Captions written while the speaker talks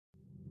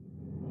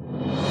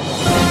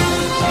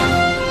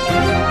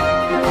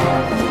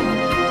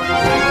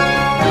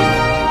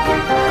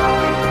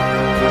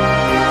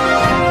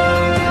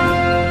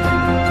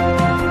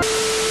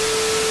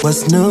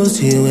What's news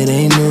to you? It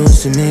ain't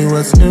news to me.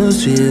 What's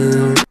news to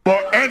you?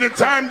 But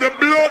anytime the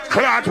blood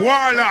clot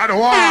warlord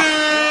walk,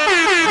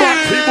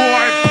 Batty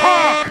boy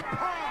park,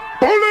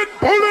 bullet.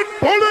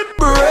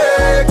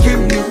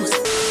 Breaking news.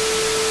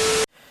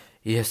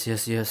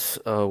 Yes.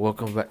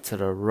 Welcome back to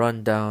the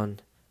rundown,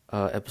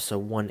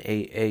 episode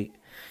 188.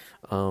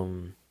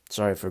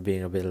 Sorry for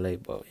being a bit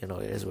late, but it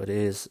is what it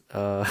is.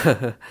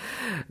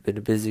 Been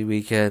a busy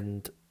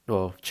weekend.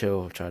 Well,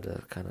 chill. Try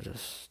to kind of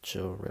just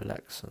chill,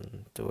 relax,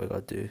 and do what I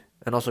gotta do.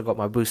 And also got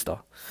my booster,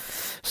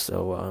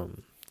 so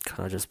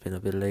kind of just been a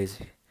bit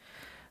lazy.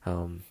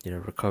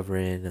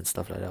 Recovering and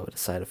stuff like that with the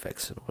side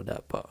effects and all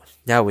that. But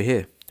now we're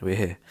here.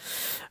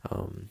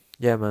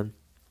 Yeah, man.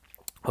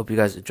 Hope you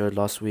guys enjoyed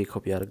last week.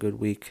 Hope you had a good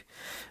week.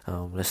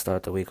 Let's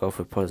start the week off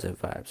with positive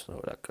vibes and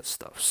all that good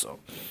stuff. So,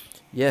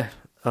 yeah.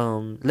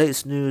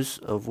 Latest news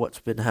of what's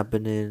been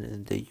happening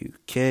in the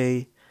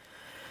UK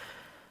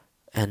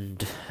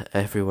and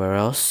everywhere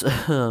else.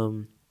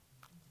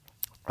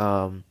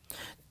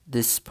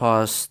 This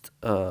past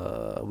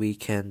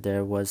weekend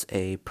there was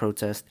a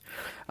protest.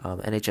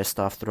 NHS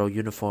staff throw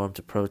uniform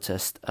to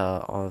protest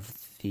of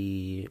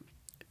the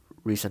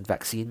recent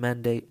vaccine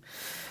mandate.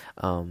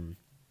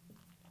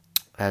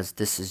 As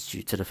this is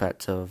due to the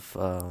fact of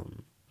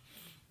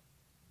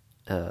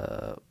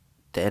the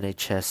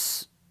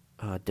NHS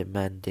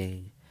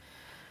demanding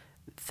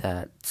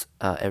that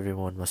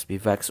everyone must be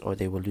vaxxed or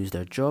they will lose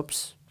their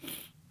jobs.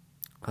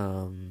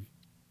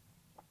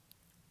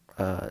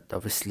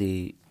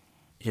 Obviously,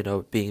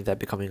 being that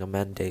becoming a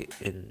mandate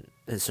in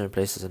certain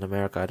places in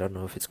America, I don't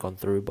know if it's gone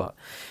through, but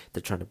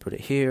they're trying to put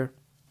it here.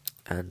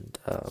 And,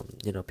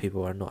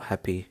 people are not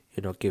happy,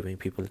 giving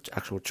people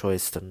actual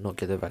choice to not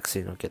get the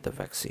vaccine or get the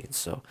vaccine.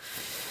 So,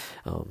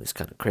 it's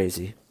kind of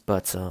crazy.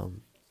 But,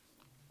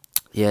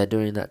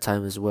 during that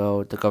time as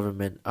well, the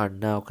government are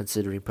now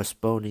considering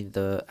postponing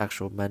the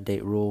actual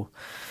mandate rule.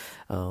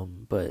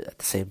 But at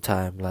the same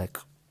time, they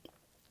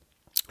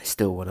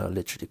still want to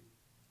literally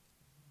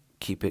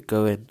keep it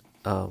going.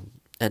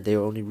 And the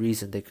only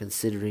reason they're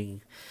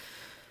considering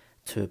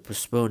to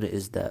postpone it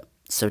is that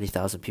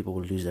 70,000 people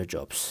will lose their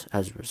jobs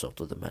as a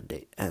result of the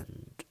mandate,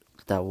 and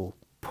that will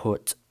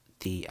put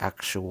the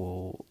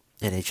actual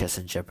NHS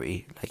in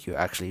jeopardy. You're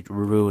actually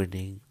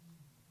ruining,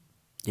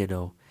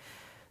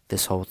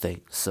 this whole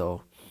thing.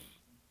 So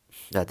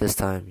at this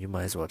time, you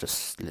might as well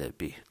just let it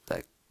be.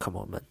 Come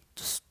on, man,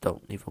 just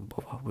don't even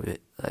bother with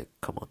it.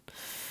 Come on,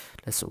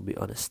 let's all be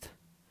honest.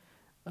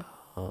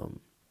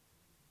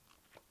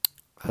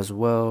 As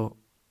well,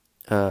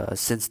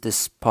 since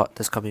this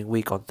coming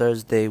week on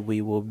Thursday,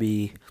 we will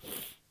be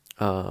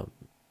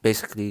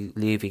basically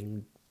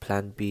leaving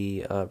Plan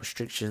B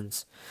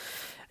restrictions,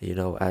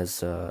 as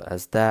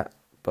that,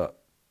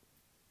 but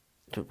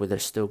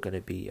there's still going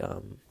to be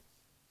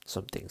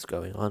some things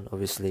going on.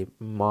 Obviously,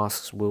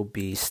 masks will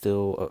be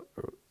still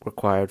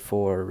required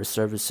for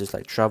services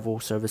like travel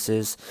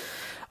services,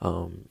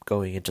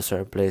 going into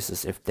certain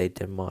places. If they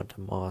demand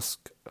a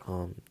mask,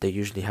 they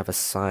usually have a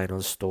sign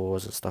on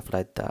stores and stuff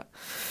like that,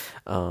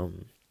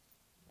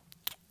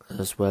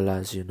 as well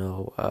as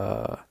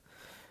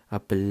I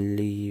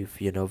believe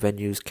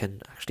venues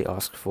can actually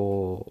ask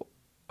for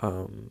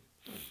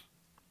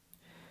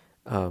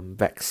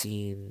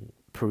vaccine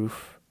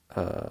proof,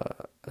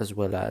 as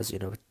well as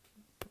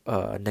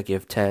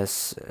negative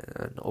tests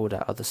and all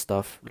that other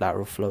stuff,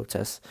 lateral flow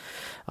tests,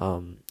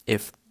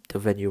 if the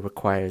venue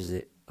requires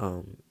it,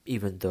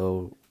 even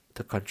though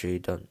the country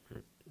don't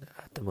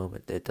at the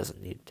moment, it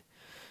doesn't need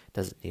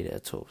it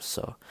at all.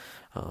 So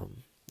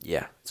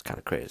it's kind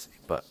of crazy,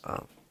 but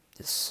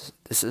this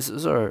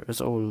is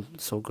all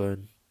so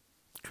going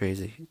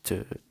crazy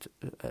to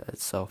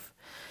itself.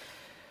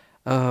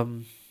 As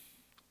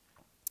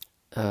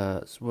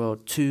well,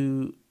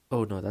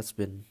 that's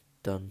been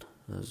done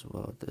as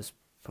well this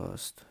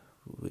past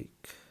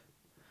week.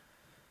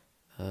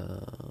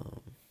 And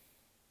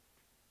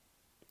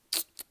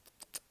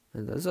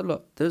there's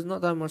not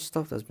that much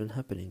stuff that's been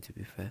happening, to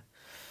be fair,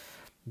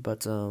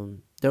 but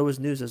there was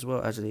news as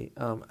well, actually.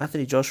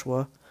 Anthony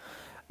Joshua,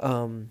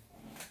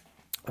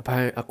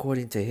 apparently,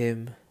 according to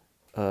him,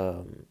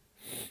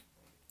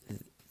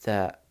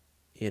 that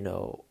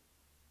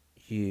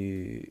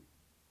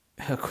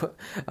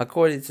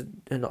according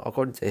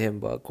to him,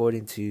 but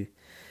according to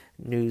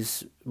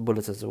news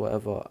bulletins or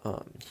whatever,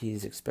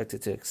 he's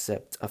expected to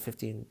accept a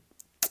 £15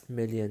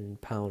 million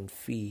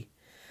fee,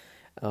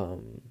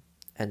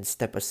 and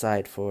step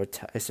aside for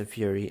Tyson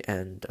Fury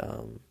and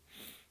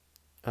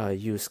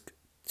Usyk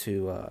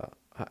to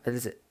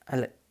is it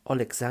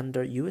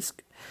Alexander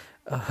Usyk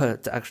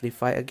to actually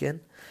fight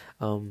again.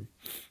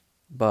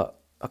 But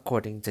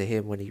according to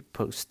him, when he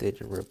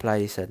posted in reply,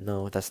 he said,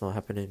 no, that's not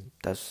happening.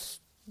 That's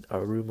a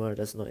rumor.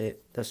 That's not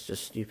it. That's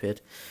just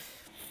stupid.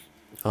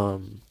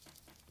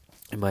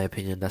 In my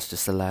opinion, that's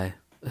just a lie.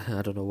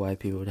 I don't know why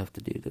people would have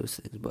to do those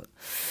things, but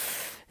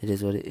it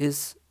is what it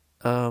is.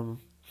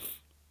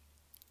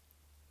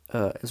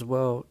 As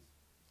well,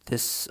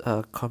 this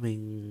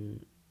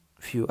coming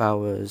few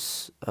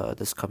hours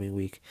this coming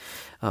week.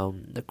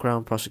 The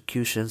Crown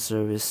Prosecution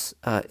Service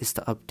is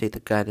to update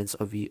the guidance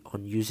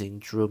on using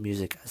drill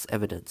music as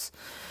evidence.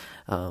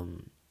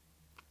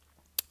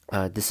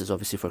 This is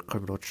obviously for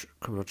criminal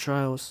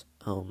trials.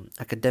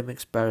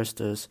 Academics,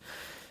 barristers,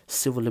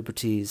 civil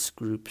liberties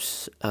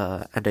groups,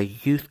 and a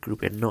youth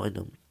group in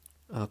Nottingham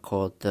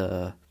called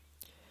the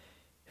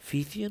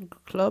Fethian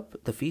Club,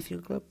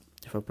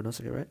 if I'm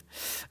pronouncing it right,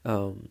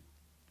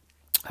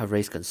 have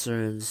raised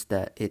concerns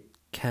that it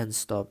can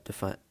stop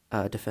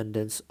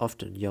defendants,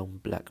 often young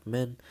black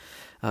men,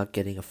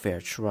 getting a fair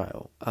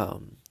trial.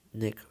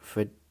 Nick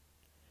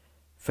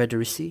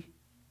Federici,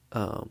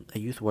 a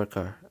youth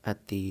worker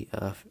at the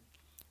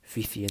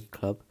Fethian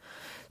Club,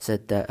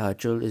 said that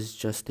drill is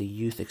just the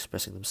youth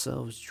expressing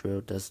themselves.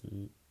 Drill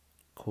doesn't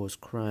cause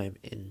crime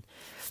in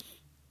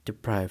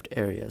deprived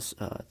areas.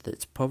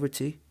 It's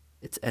poverty,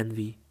 it's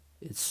envy,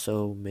 it's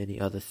so many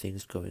other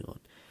things going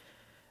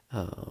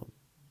on.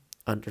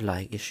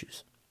 Underlying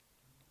issues.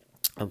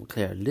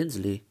 Claire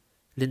Lindley,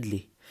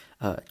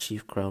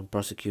 Chief Crown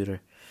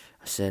Prosecutor,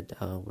 said,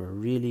 "We're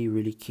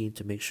really keen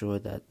to make sure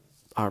that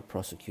our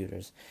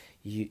prosecutors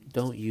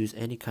don't use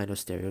any kind of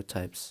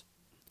stereotypes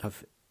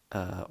of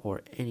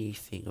or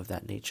anything of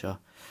that nature."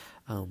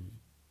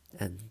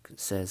 And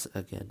says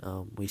again,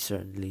 we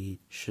certainly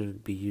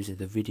shouldn't be using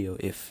the video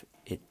if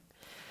it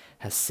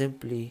has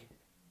simply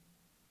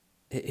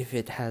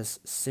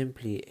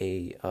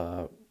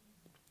a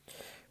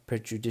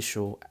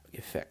prejudicial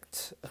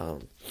effect.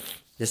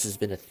 This has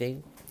been a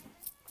thing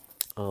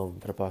for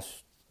the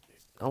past,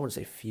 I wouldn't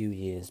say few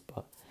years,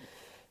 but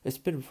it's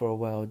been for a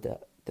while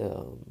that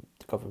the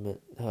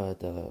government,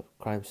 the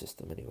crime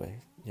system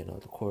anyway,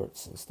 the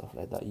courts and stuff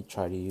like that, you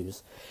try to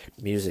use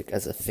music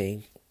as a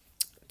thing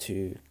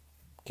to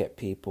get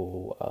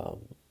people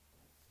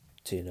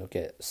to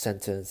get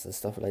sentenced and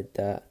stuff like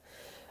that.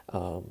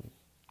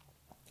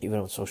 Even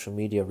on social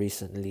media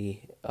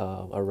recently,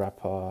 a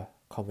rapper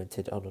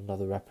commented on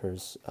another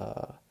rapper's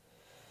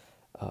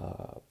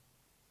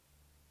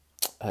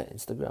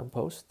Instagram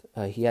post.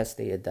 He has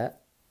stated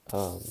that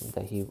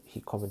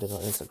he commented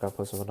on Instagram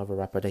post of another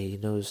rapper that he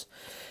knows,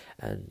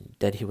 and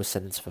then he was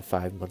sentenced for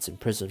 5 months in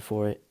prison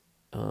for it.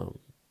 And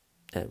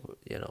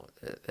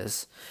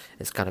it's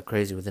kind of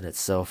crazy within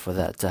itself for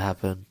that to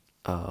happen.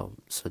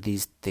 So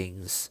these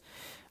things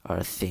are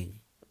a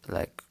thing.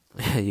 Like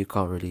you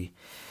can't really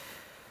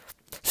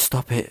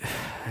stop it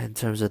in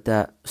terms of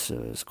that.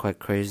 So it's quite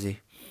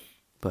crazy.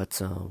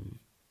 But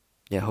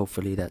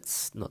hopefully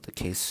that's not the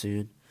case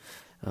soon.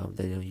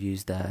 They don't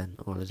use that and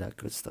all of that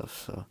good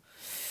stuff. So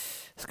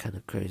it's kind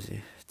of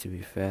crazy, to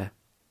be fair.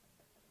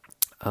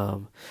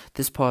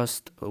 This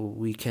past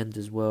weekend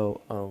as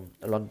well,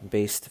 a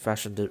London-based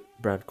fashion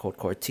brand called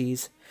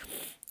Cortez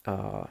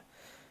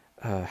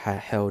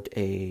held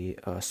a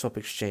swap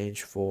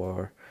exchange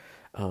for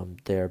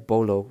their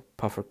Bolo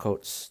puffer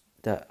coats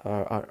that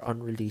are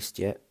unreleased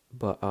yet,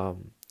 but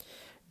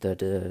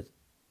the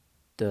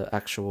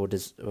actual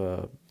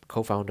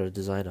co-founder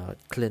designer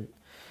Clint,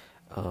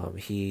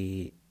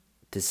 he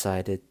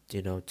decided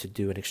to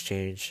do an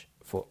exchange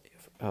for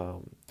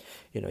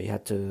you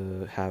had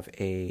to have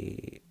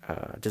a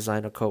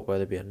designer coat,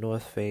 whether it be a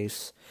North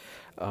Face,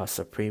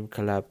 Supreme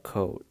collab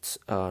coat,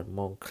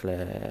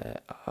 Moncler,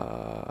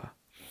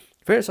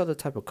 various other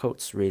type of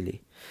coats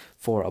really,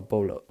 for a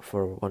Bolo,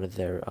 for one of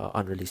their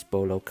unreleased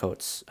Bolo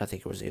coats. I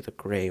think it was either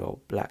gray or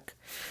black.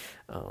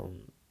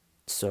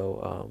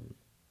 So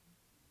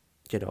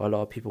a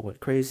lot of people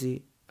went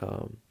crazy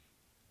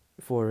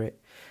for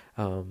it.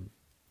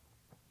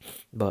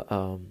 But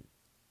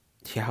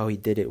how he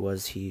did it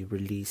was he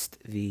released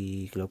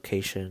the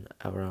location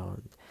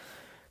around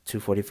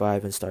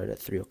 2:45 and started at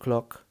 3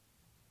 o'clock,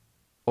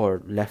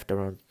 or left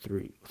around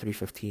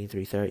 3:15,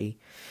 3:30.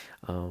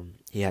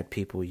 He had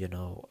people,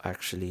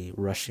 actually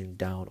rushing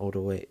down all the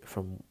way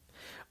from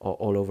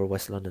all over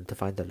West London to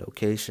find the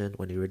location.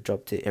 When he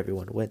dropped it,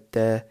 everyone went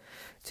there.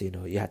 So,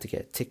 you had to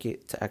get a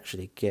ticket to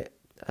actually get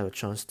a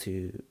chance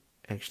to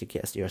actually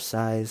get your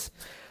size.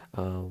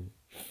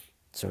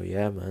 So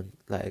yeah, man,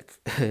 like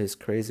it's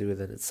crazy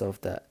within itself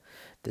that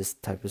this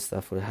type of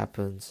stuff would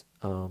happen.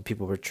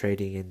 People were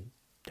trading in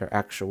their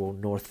actual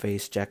North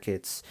Face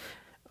jackets,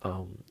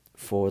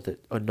 for the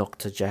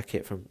Nocta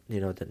jacket from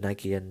the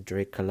Nike and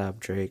Drake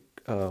collab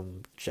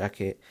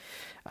jacket.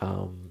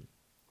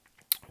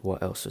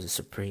 What else was a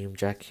Supreme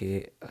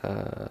jacket?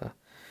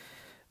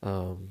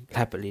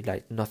 Happily,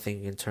 like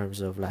nothing in terms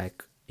of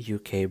like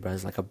UK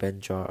brands like a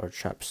Benjar or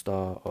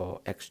Trapstar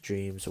or X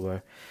Dreams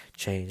were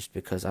changed,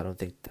 because I don't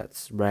think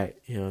that's right.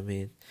 You know what I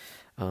mean?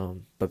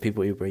 But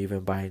people were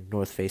even buying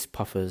North Face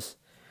puffers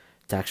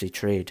to actually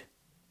trade.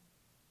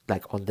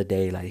 Like on the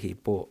day, like he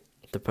bought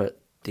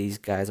these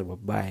guys were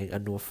buying a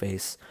North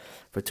Face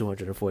for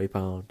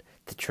 £240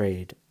 to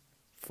trade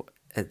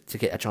and to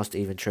get a chance to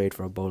even trade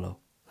for a Bolo.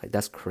 Like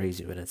that's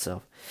crazy in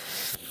itself.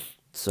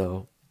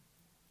 So,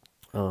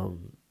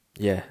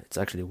 yeah, it's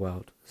actually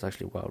wild. It's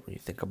actually wild when you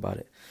think about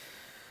it.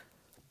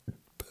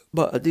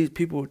 But these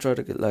people try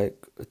to get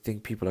like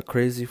think people are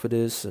crazy for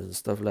this and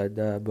stuff like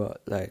that.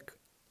 But like,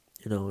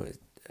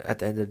 at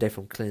the end of the day,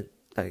 from Clint,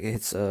 like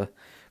it's a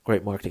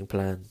great marketing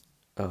plan.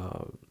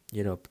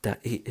 That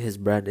his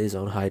brand is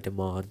on high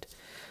demand.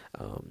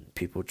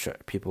 People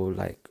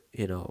like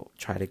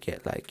try to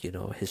get like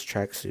his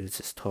tracksuits,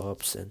 his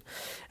tops, and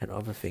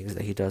other things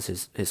that he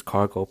does. His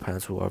cargo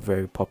pants, who are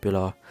very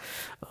popular.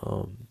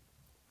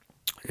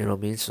 You know what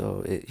I mean?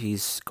 So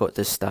he's got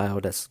this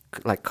style that's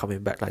like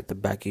coming back, like the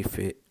baggy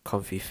fit,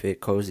 comfy fit,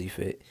 cozy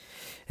fit.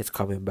 It's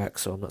coming back,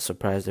 so I'm not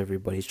surprised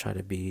everybody's trying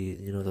to be,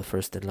 the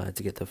first in line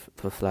to get the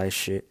fly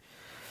shit.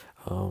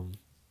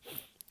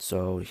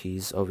 So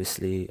he's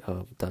obviously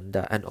done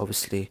that, and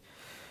obviously,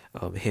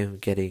 him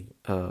getting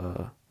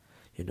not,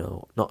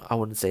 I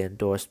wouldn't say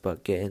endorsed,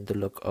 but getting the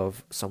look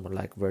of someone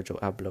like Virgil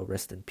Abloh,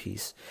 rest in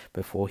peace,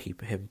 before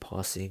him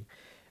passing,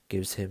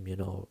 gives him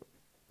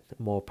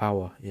more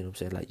power. You know what I'm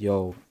saying? Like,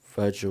 yo,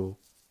 Virgil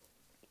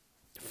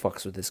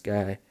fucks with this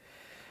guy,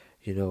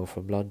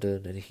 from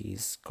London, and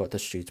he's got the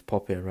streets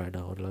popping right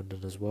now in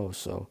London as well.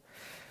 So,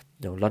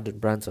 London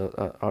brands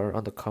are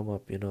on the come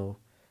up,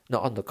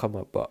 not on the come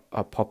up, but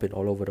are popping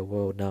all over the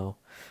world now.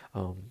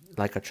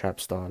 Like a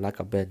Trapstar, like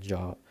a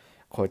Benja,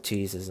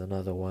 Cortez is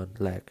another one.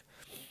 Like,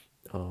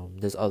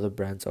 there's other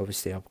brands,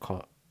 obviously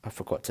I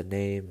forgot to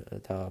name,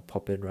 that are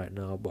popping right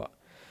now, but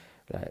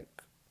like,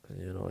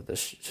 the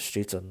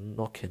streets are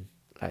knocking.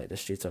 Like, the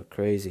streets are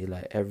crazy.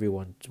 Like,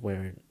 everyone's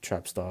wearing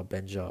Trapstar,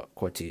 Benja,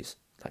 Cortez.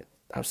 Like,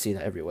 I've seen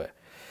it everywhere.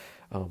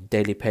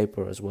 Daily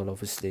Paper as well,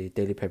 obviously.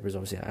 Daily Paper is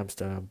obviously an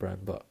Amsterdam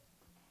brand, but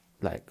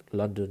like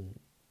London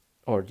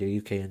or the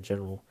UK in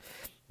general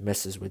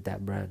messes with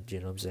that brand, you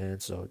know what I'm saying?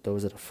 So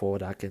those are the four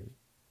that I can,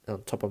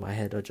 on top of my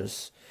head, are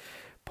just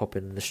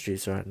popping in the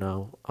streets right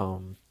now.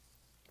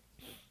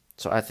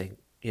 So I think,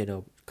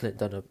 Clint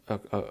done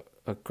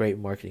a great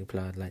marketing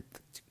plan, like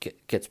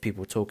gets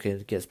people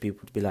talking, gets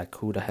people to be like,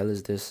 who the hell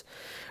is this?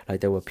 Like,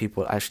 there were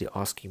people actually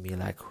asking me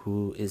like,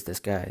 who is this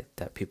guy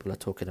that people are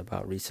talking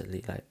about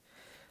recently? Like,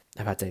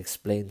 I've had to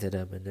explain to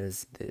them, and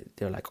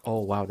they're like, oh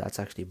wow, that's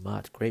actually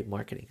mad, great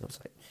marketing. I was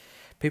like,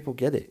 people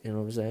get it, you know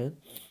what I'm saying?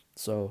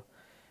 So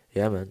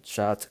yeah, man,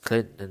 shout out to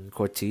Clint and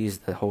Cortez,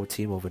 the whole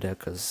team over there,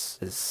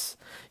 because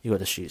you got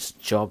the streets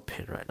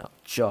jumping right now,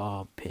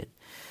 jumping.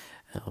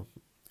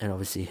 And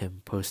obviously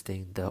him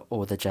posting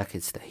all the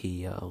jackets that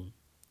he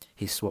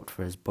swapped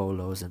for his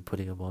bolos and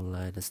putting them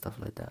online and stuff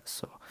like that.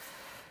 So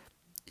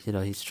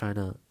he's trying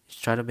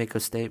to make a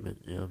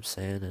statement. You know what I'm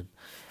saying?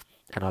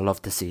 And I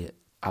love to see it.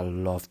 I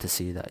love to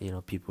see that.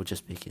 People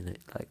just making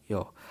it like,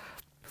 yo,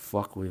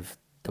 fuck with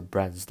the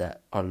brands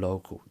that are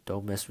local.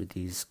 Don't mess with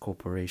these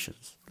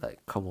corporations.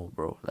 Like, come on,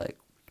 bro. Like,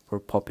 we're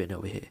popping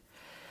over here.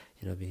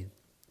 You know what I mean?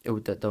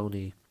 The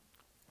only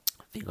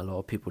thing a lot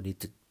of people need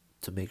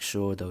to make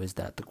sure though is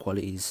that the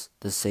quality is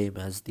the same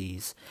as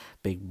these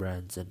big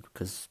brands, and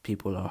because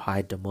people are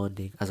high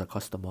demanding as a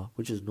customer,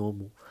 which is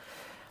normal.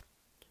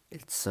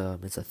 It's a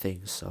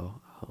thing. So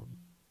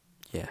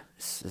yeah,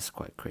 it's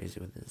quite crazy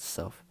within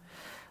itself.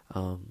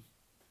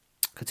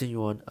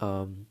 Continue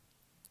on.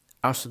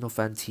 Arsenal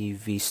fan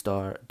TV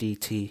star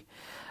DT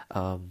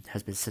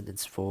has been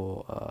sentenced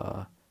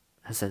to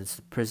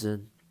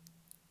prison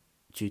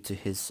due to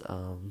his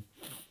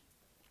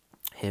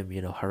him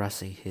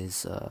harassing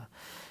his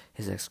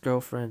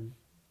ex-girlfriend,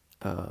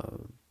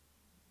 and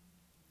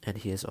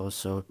he has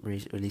also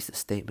released a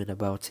statement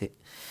about it,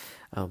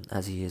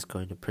 as he is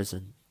going to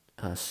prison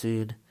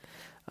soon,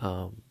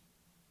 and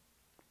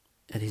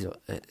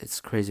it's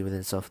crazy within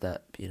itself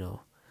that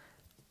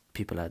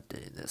people are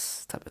doing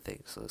this type of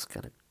thing, so it's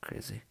kind of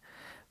crazy,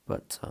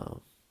 but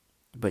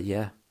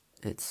yeah,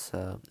 it's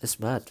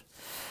mad.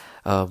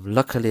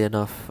 Luckily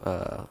enough,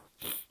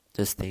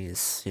 this thing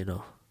is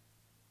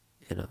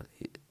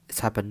it's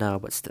happened now,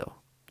 but still,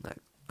 like,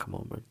 come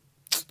on, man.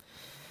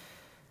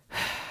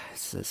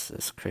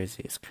 It's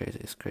crazy. It's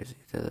crazy.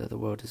 The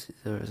world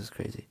is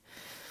crazy.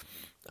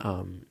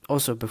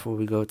 Also, before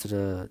we go to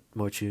the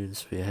more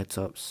tunes for your heads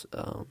ups,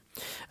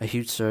 a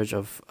huge surge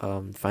of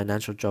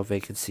financial job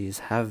vacancies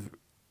have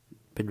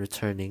been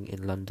returning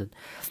in London,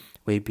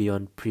 way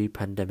beyond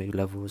pre-pandemic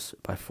levels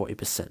by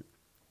 40%,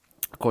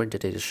 according to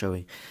data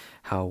showing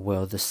how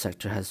well this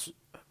sector has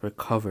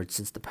recovered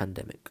since the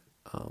pandemic.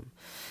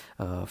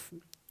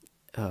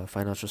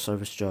 Financial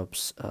service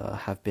jobs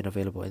have been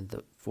available in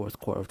the fourth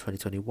quarter of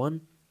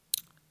 2021.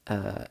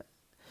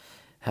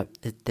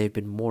 They've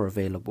been more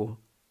available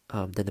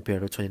than the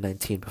period of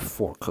 2019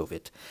 before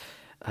COVID.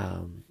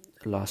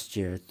 Last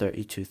year,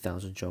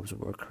 32,000 jobs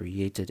were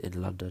created in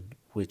London,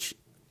 which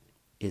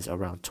is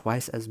around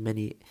twice as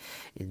many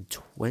in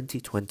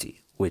 2020,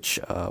 which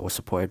was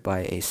supported by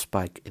a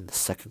spike in the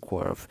second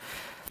quarter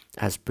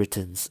as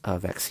Britain's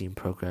vaccine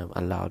program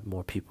allowed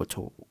more people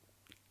to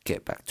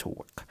get back to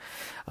work.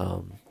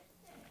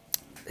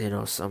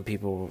 Some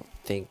people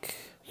think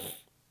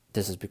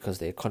this is because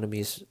the economy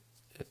is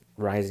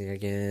rising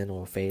again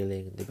or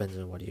failing, depends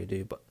on what you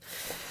do, but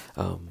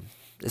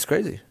it's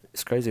crazy.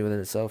 it's crazy within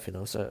itself, you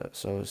know.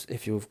 So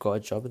if you've got a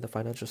job in the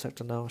financial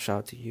sector now, shout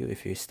out to you.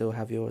 If you still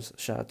have yours,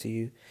 shout out to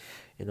you.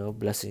 You know,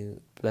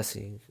 blessing,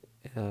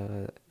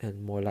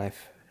 and more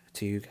life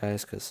to you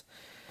guys, because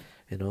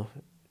you know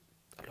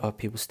a lot of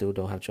people still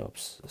don't have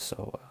jobs.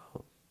 So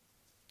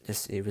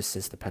it's even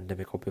since the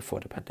pandemic or before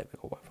the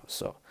pandemic or whatever.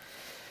 So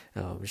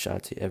shout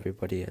out to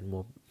everybody, and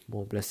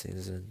more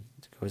blessings, and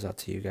it goes out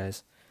to you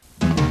guys.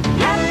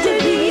 After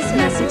these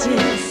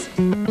messages,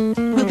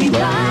 we'll be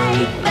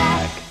right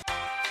back.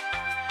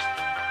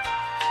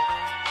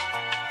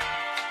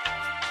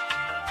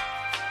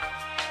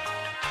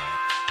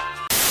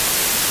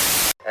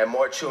 And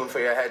more tune for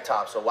your head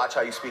top, so watch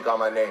how you speak on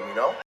my name, you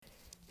know?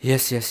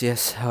 Yes.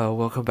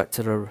 Welcome back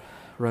to the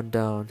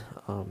rundown.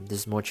 This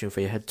is more tune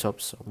for your head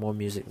tops, more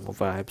music, more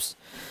vibes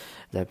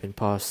that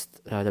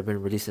have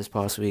been released this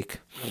past week.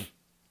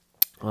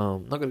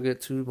 Not gonna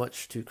get too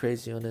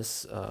crazy on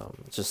this.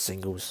 Just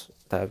singles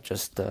that I've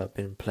just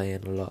been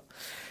playing a lot.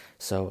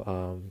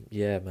 So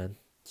yeah, man,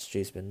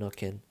 street's been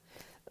knocking.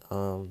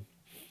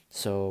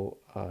 So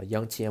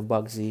Young T and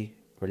Bugsy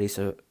release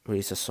a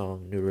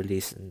song, new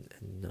release in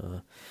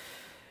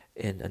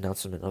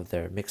announcement of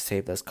their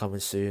mixtape that's coming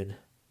soon.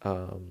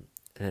 And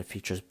it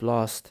features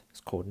Blast. It's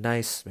called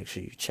Nice. Make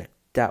sure you check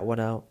that one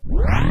out.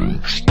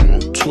 Now she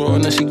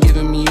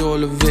giving me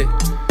all of it.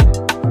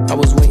 I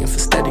was waiting for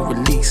steady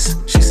release.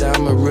 She said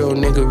I'm a real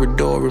nigga,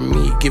 adoring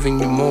me, giving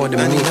you more than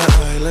me. I need an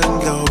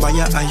island girl, buy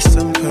your ice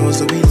and pearls,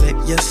 so we lit,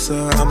 yes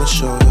sir. I'ma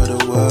show her the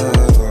world.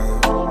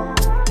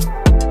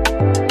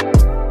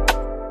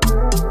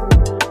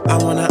 I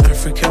want an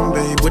African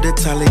babe with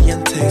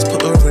Italian taste.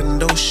 Put her in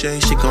those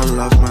shades, she gon'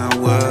 love my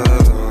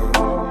world.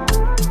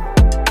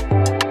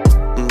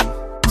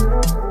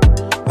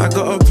 I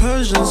got a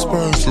Persian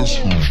spices.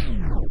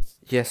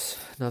 Yes,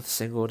 another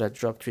single that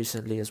dropped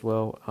recently as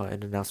well.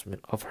 An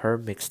announcement of her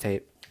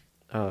mixtape.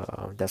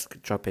 That's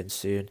dropping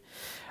soon.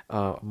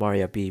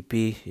 Maria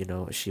BB, you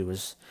know, she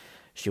went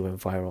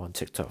viral on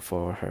TikTok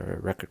for her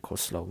record called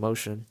Slow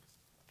Motion.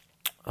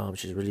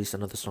 She's released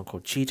another song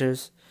called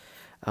Cheaters.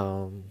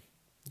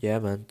 Yeah,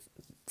 man,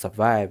 it's a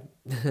vibe.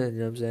 You know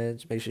what I'm saying?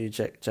 Just make sure you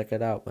check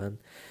it out, man.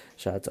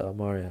 Shout out to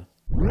Amaria.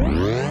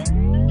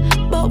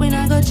 But we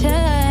not gonna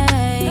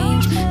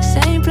change.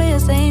 Same player,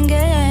 same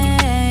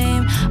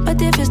game.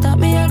 But if you stop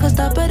me, I can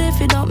stop. But if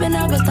you don't, me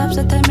I can stop.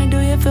 So tell me, do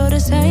you feel the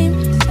same?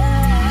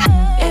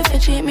 If you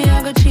cheat me,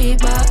 I go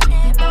cheat back.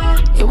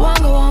 You won't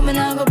go home and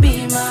I go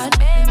be mad.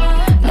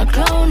 No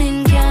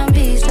cloning can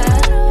be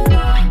sad.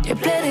 You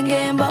play the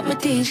game, but me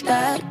teach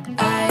that.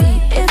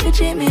 If you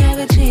cheat me, I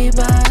go cheat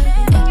back.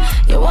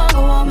 You won't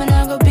go home and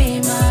I go be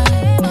mad.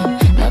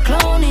 No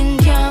cloning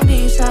can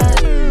be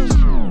sad.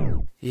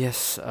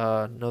 Yes,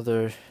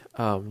 another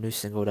new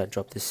single that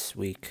dropped this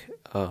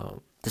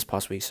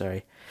past week,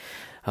 sorry.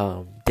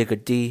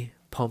 Digga D,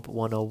 Pump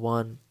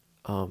 101.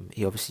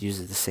 He obviously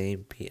uses the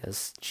same beat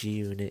as G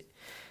Unit.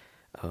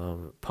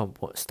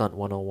 Stunt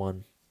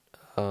 101.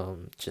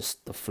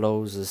 Just the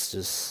flows is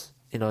just,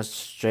 you know, it's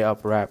straight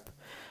up rap,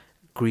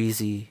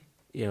 greasy.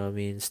 You know what I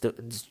mean? Still,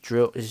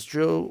 it's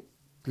drill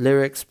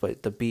lyrics,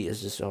 but the beat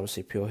is just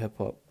obviously pure hip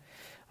hop.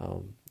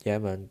 Yeah,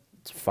 man,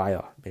 it's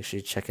fire. Make sure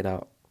you check it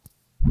out.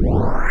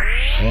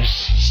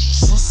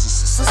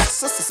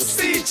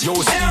 Yo,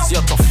 it's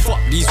easier to fuck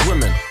these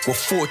women with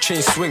 4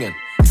 chains swinging,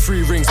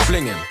 3 rings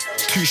blinging,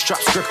 2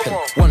 straps gripping,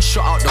 1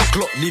 shot out the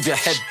Glock, leave your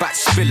head back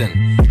spilling.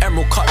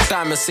 Emerald cut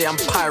diamond, say I'm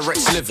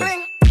Pyrex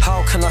living.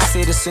 How can I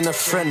say this in a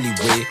friendly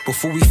way?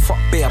 Before we fuck,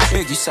 babe, I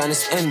beg you sign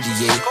this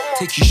NDA.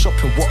 Take you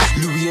shopping, what,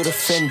 Louis or the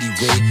Fendi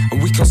way?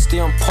 And we can stay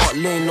on Park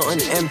Lane, not an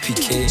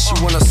MPK. She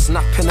wanna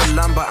snap in a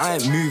lamb, but I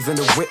ain't moving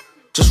the whip.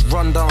 Just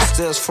run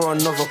downstairs for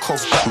another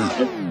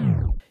coffee.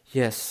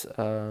 Yes,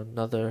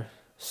 another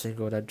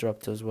single that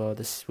dropped as well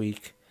this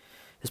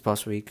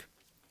past week.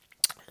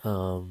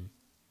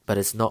 But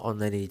it's not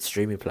on any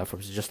streaming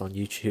platforms, it's just on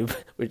YouTube,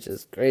 which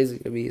is crazy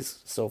to me.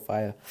 It's so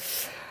fire.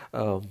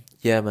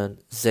 Yeah, man,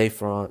 Zay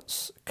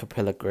France,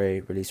 Capella Gray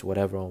released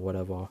Whatever on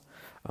Whatever.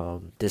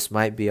 This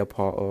might be a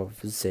part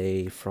of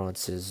Zay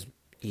France's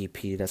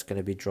EP that's going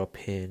to be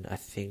dropping, I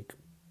think,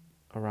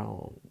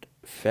 around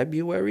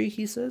February,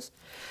 he says.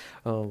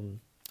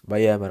 But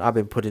yeah, man, I've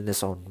been putting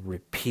this on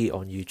repeat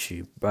on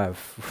YouTube, bruv,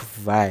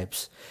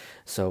 vibes.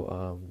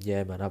 So,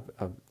 yeah, man,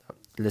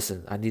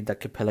 listen, I need that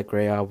Capella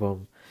Gray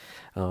album.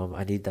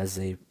 I need that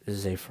Zay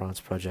France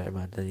project,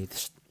 man. I need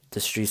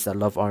the streets that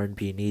love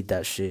R&B need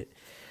that shit.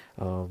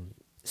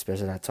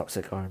 Especially that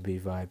toxic R&B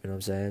vibe, you know what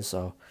I'm saying?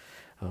 So,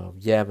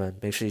 yeah, man,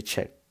 make sure you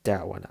check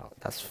that one out.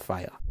 That's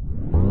fire.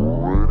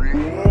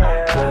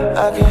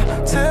 I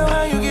can tell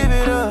how you give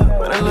it up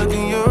when I look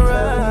in your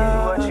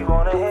eyes. What you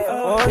wanna hear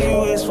for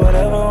you is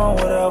whatever,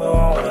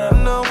 whatever.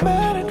 No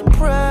matter the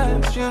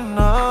price, you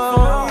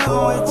know.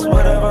 For you, it's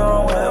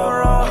whatever,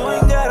 whatever. You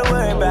ain't gotta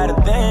worry about a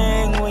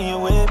thing when you're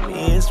with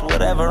me. It's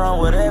whatever,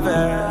 whatever.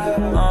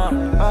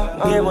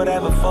 Get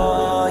whatever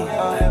for you.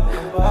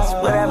 It's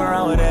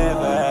whatever,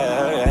 whatever.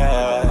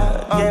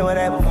 Get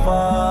whatever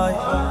for you.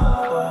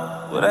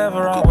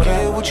 Whatever, whatever.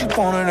 Get what you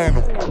want, it ain't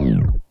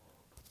no.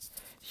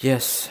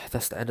 yes,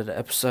 that's the end of the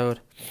episode.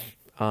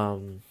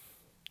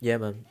 Yeah,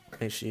 man.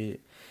 Make sure you,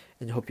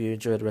 and hope you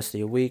enjoy the rest of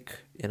your week.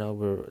 You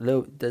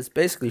know, there's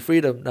basically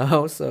freedom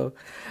now. So,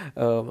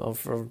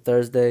 from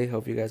Thursday,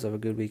 hope you guys have a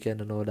good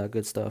weekend and all that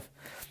good stuff.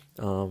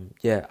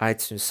 Yeah,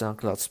 iTunes,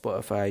 SoundCloud,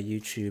 Spotify,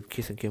 YouTube,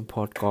 Keith and Kim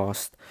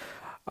podcast.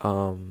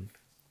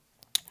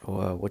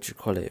 Or what you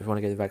call it? If you want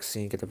to get the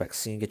vaccine, get the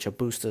vaccine. Get your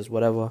boosters,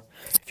 whatever.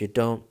 If you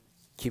don't,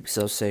 keep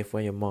yourself safe.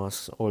 Wear your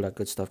masks, all that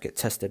good stuff. Get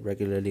tested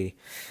regularly.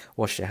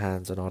 Wash your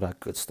hands and all that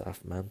good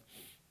stuff, man.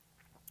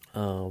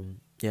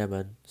 Yeah,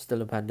 man.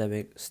 Still a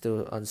pandemic.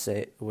 Still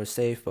unsafe. We're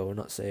safe, but we're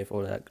not safe.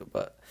 All that.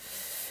 But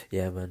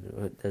yeah,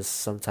 man. There's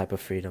some type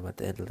of freedom at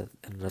the end of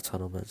the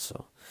tunnel, man.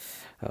 So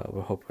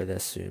we'll hope we're there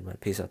soon, man.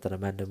 Peace out to the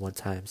man. One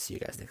time. See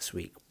you guys next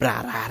week.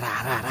 Blah, blah,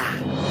 blah, blah,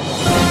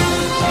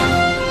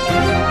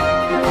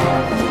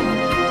 blah.